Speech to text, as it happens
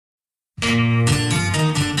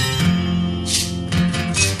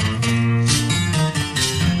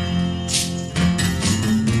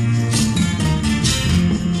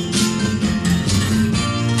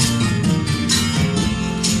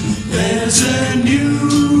a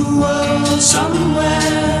new world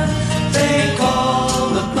somewhere they call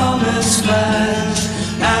the promised land,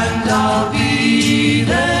 and I'll be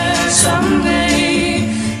there someday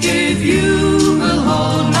if you will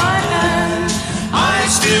hold my hand. I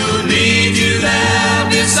still need you there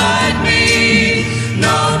beside me,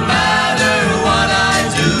 no matter what I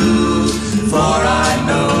do, for I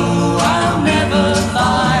know I'll never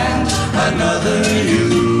find another you.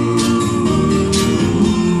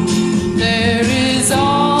 There is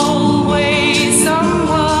always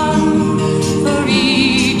someone for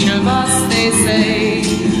each of us, they say,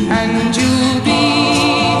 and you'll be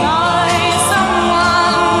my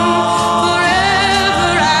someone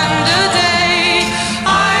forever and a day.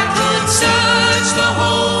 I could search the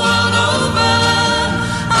whole world over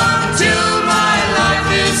until my life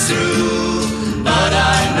is through, but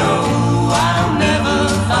I know I'll never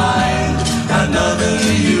find another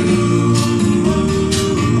you.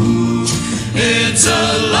 It's a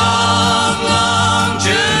long, long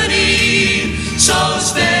journey, so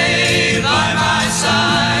stay by my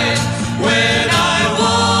side. When I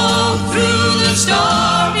walk through the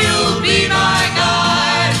storm, you'll be my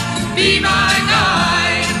guide, be my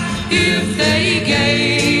guide. If they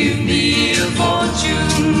gave me a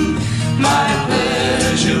fortune, my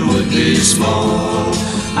pleasure would be small.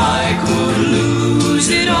 I could lose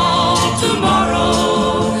it all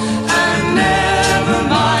tomorrow and never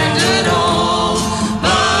mind at all.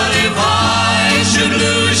 But if I should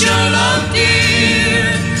lose your love, dear,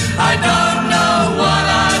 I don't know what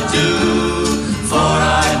I'd do, for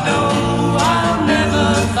I know I'll never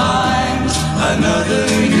find another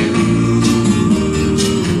you.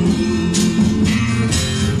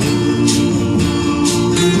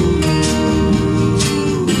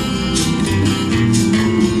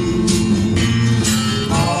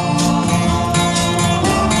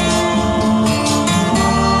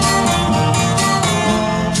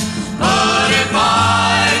 But if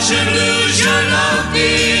I should lose your love,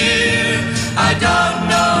 dear, I don't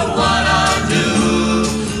know what I'll do,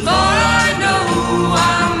 for I know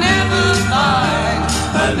I'll never find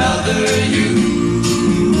another you,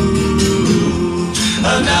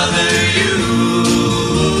 another you.